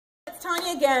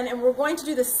Tanya again, and we're going to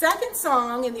do the second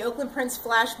song in the Oakland Prince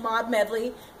Flash Mob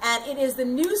Medley, and it is the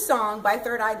new song by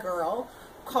Third Eye Girl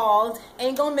called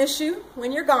Ain't Gonna Miss You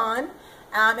When You're Gone,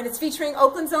 and it's featuring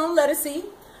Oakland's own Lettucey.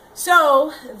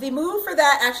 So the move for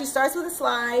that actually starts with a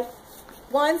slide.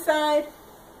 1 side,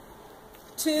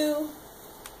 2,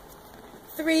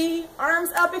 3, arms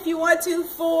up if you want to,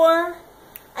 4,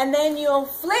 and then you'll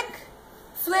flick,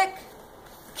 flick,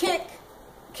 kick,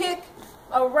 kick,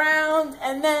 around,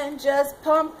 and then just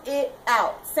pump it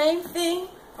out. Same thing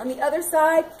on the other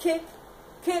side, kick,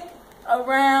 kick,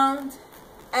 around,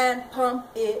 and pump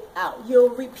it out. You'll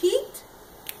repeat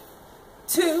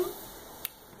 2,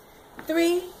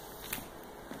 3,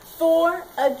 4,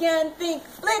 again, think,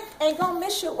 flick, ain't gonna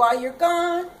miss you while you're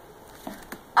gone.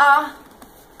 Ah,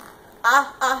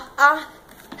 ah, ah, ah,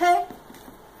 hey,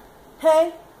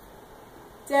 hey,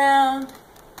 down,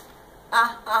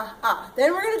 ah, ah, ah.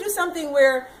 Then we're gonna do something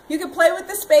where you can play with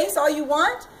the space all you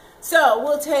want. So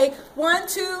we'll take 1,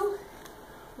 2,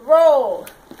 roll,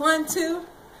 1, 2,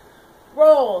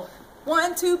 roll,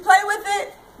 1, 2, play with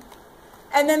it.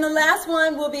 And then the last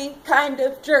one will be kind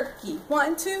of jerky.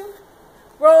 1, 2,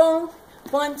 roll,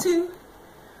 1, 2,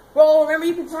 roll. Remember,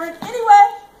 you can turn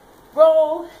anyway.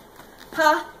 Roll,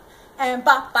 ha, and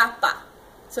ba, ba, ba.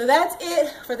 So that's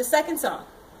it for the second song.